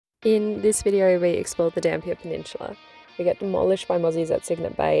In this video we explored the Dampier Peninsula. We get demolished by mozzies at Pender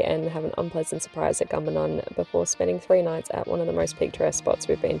Bay and have an unpleasant surprise at Gambanan before spending 3 nights at one of the most picturesque spots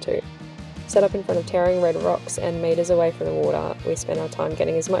we've been to. Set up in front of towering red rocks and metres away from the water, we spent our time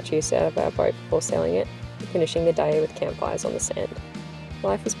getting as much use out of our boat before sailing it, finishing the day with campfires on the sand.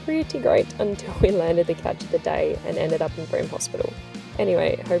 Life was pretty great until we landed the catch of the day and ended up in Broome Hospital.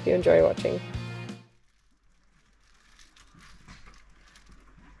 Anyway, hope you enjoy watching.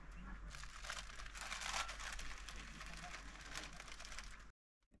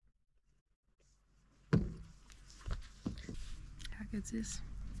 How good's this?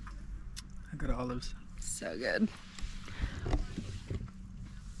 I got olives. So good.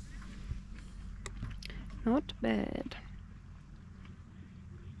 Not bad.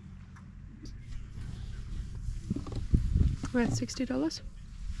 Worth $60?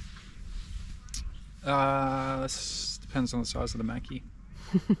 This depends on the size of the Mackie.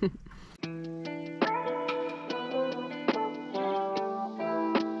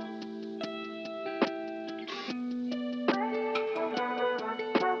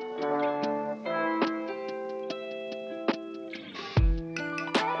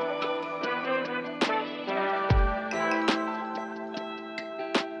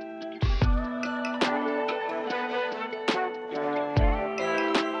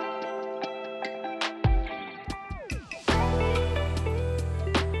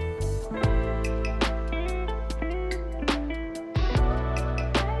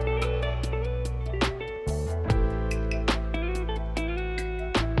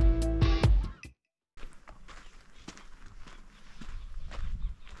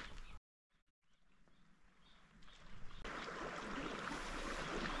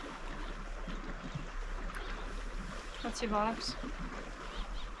 What's your vibes?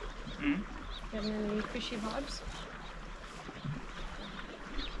 Getting any fishy vibes?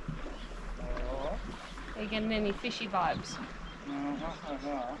 Are you getting any fishy vibes?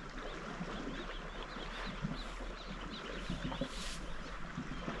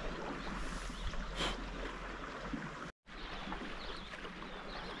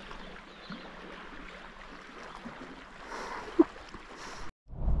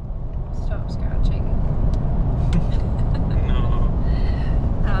 Stop scratching.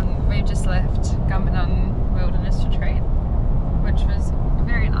 We've just left Gambanan Wilderness Retreat, which was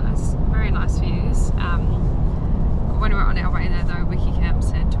very nice views. When we were on our way there though, Wikicamp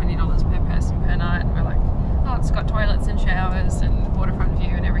said $20 per person per night, and we're like, oh, it's got toilets and showers and waterfront view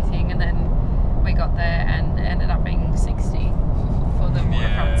and everything, and then we got there and it ended up being 60 for the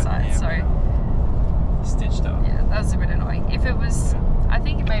waterfront side, so stitched up. yeah, that was a bit annoying. If it was, I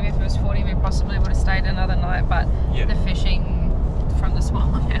think maybe if it was 40 we possibly would have stayed another night, but the fishing from the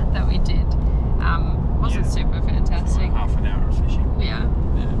small amount that we did wasn't super fantastic. Half an hour of fishing. Yeah.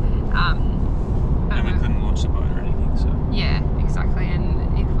 And we couldn't launch the boat or anything, so. Yeah, exactly.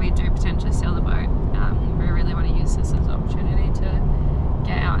 And if we do potentially sell the boat, we really want to use this as an opportunity to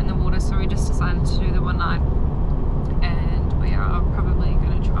get out in the water. So we just decided to do the one night, and we are probably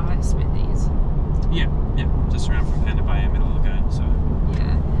going to try Smithys. Yeah, just around from Pender Bay and Middle Lagoon, so.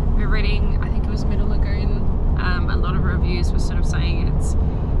 Yeah, we're reading, I think it was Middle Lagoon. A lot of reviews were sort of saying it's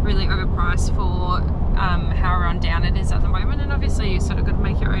really overpriced for how run down it is at the moment, and obviously you sort of got to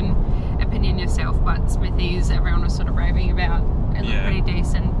make your own opinion yourself, but Smithys, everyone was sort of raving about, it looked pretty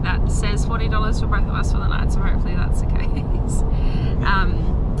decent. That says $40 for both of us for the night, so hopefully that's the case.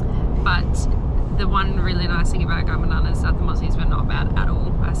 But the one really nice thing about Gambanan is that the mozzies were not bad at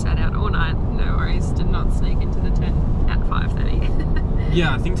all. I sat out all night, no worries, did not sneak into the tent at 5:30.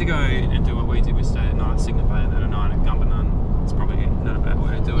 Yeah, I think to go and do what we did, we stayed at night at Pender Bay and then a night at Gambanan. It's probably not a bad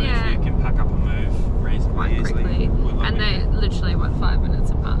way to do it if you can pack up and move reasonably quite quickly. And they're literally, what, 5 minutes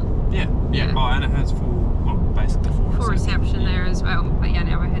apart? Yeah. Oh, and it has basically full reception there as well. But yeah,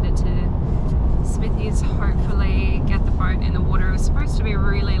 now we're headed to Smithys, hopefully get the boat in the water. It was supposed to be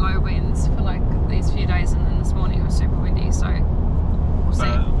really low winds for like these few days, and then this morning it was super windy, so we'll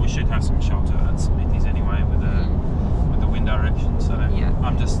see. We should have some shelter at Smithys anyway with the wind direction, so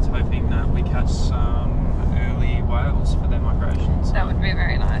I'm just hoping that we catch some early whales for their migration. So. That would be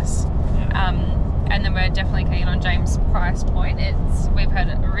very nice. And then we're definitely keen on James Price Point. We've heard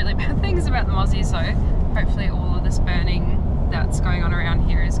really bad things about the mozzies, so hopefully all of this burning that's going on around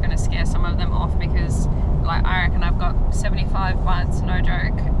here is going to scare some of them off, because like I reckon I've got 75 bites, no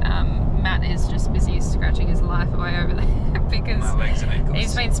joke. Matt is just busy scratching his life away over there because my legs and ankles.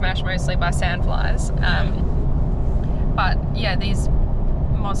 He's been smashed mostly by sandflies. But yeah, these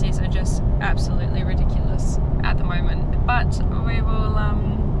mozzies are just absolutely ridiculous at the moment. But we will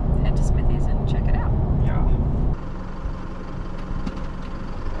head to Smithys and check it out. Yeah.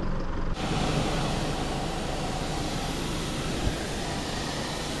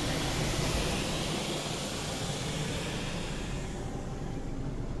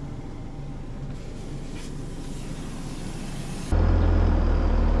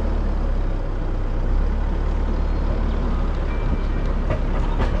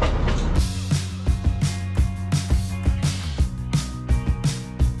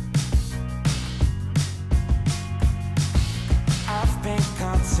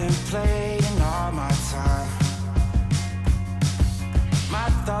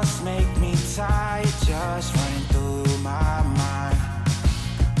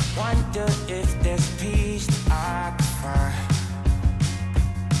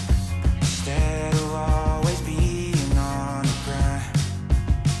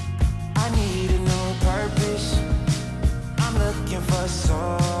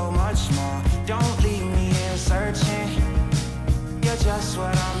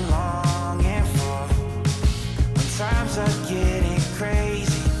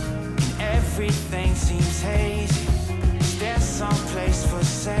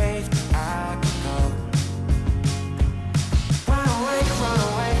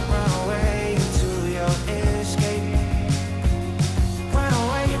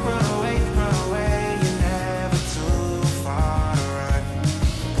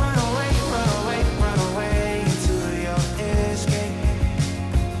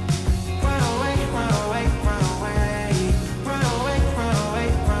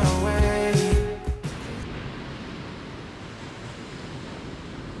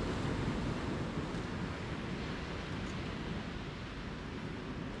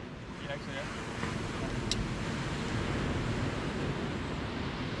 actually. Yeah.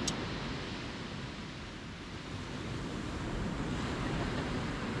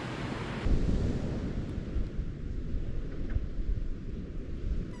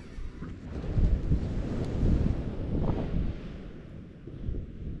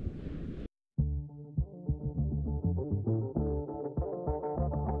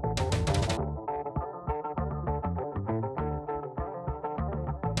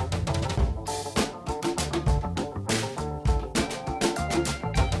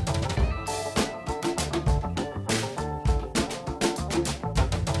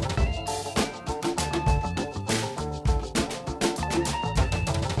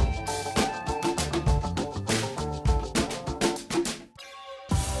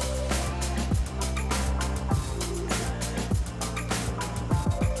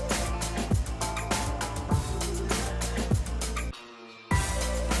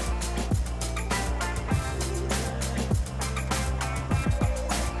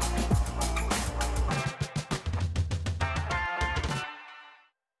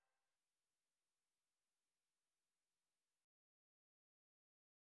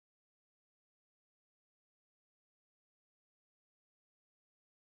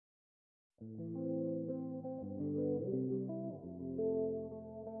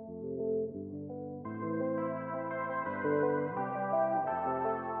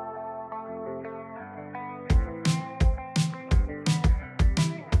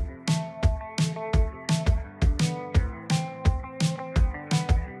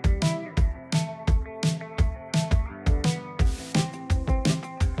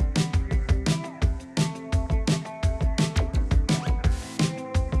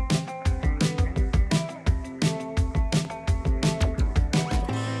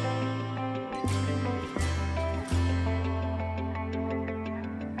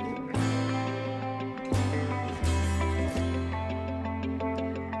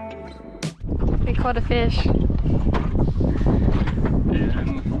 We caught a fish. Yeah,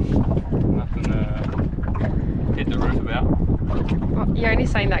 nothing to hit the roof about. Well, you're only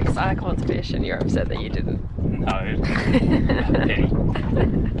saying that because I caught the fish and you're upset that you didn't. No, penny.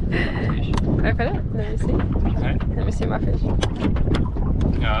 Open it, let me see. Okay. Let me see my fish. No,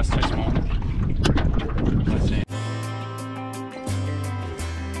 that's too small. Let's see.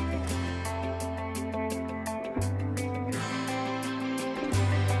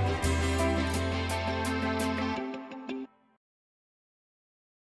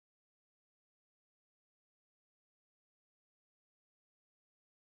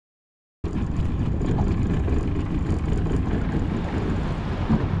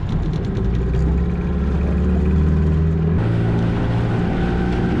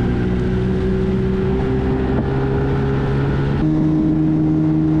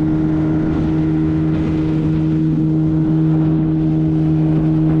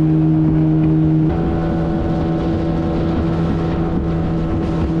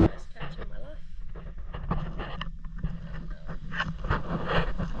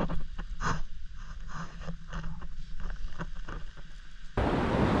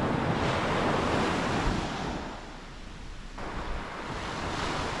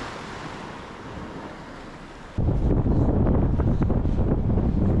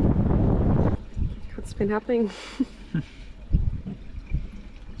 What's been happening?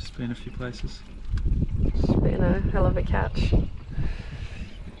 Just been a few places. It's been a hell of a catch. Oh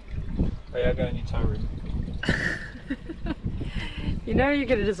yeah, I got a new toe ring. You know you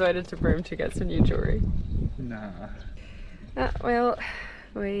could have just waited to Broome to get some new jewellery. Nah. Well,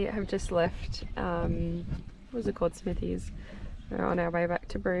 we have just left, what was it called, Smithys. We're on our way back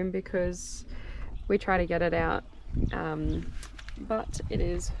to Broome because we try to get it out, but it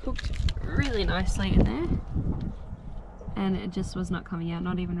is hooked really nicely in there and it just was not coming out,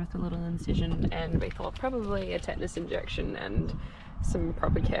 not even with a little incision, and we thought probably a tetanus injection and some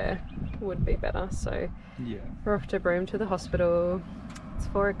proper care would be better. So Yeah. we're off to Broome to the hospital. It's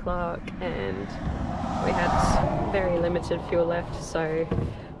 4 o'clock and we had very limited fuel left, so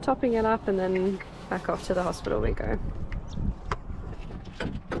topping it up and then back off to the hospital we go.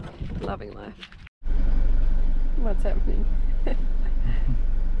 Loving life. What's happening?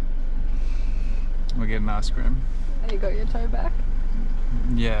 We're getting ice cream. You got your toe back?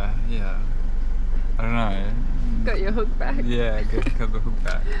 Yeah. I don't know. Got your hook back? Yeah, got the hook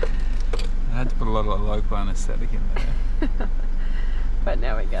back. I had to put a lot of local anaesthetic in there. But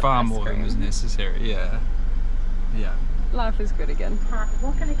now we get far ice more cream. than was necessary. Yeah. Life is good again.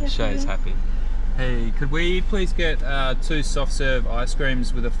 What can I get for Shay's you? happy. Hey, could we please get 2 soft serve ice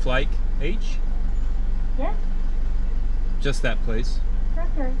creams with a flake each? Yeah, Just that, please.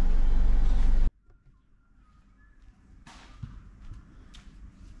 okay.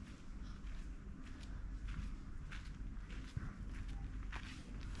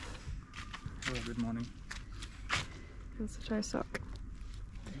 No sock.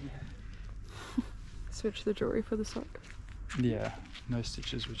 Switch the jewellery for the sock. Yeah, no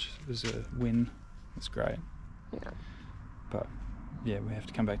stitches, which was a win. It's great. Yeah. But yeah, we have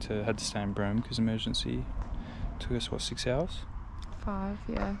to come back to, had to stay in Broome because emergency took us, what, 6 hours? 5,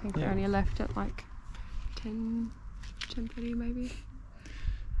 yeah. I think we only left at like 10:30 maybe.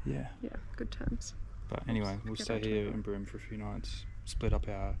 Yeah. Yeah, good terms. But anyway, we'll stay here in Broome for a few nights, split up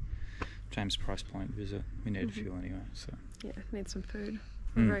our James Price Point visit. We need fuel anyway, so. Yeah, need some food.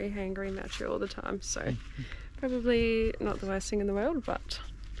 We're very hangry, matchy all the time, so probably not the worst thing in the world, but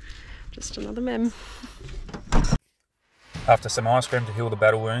just another mem. After some ice cream to heal the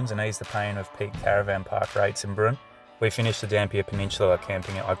battle wounds and ease the pain of peak caravan park rates in Broome, we finished the Dampier Peninsula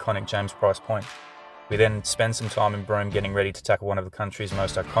camping at iconic James Price Point. We then spent some time in Broome getting ready to tackle one of the country's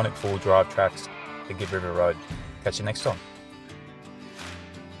most iconic four-wheel drive tracks, the Gib River Road. Catch you next time.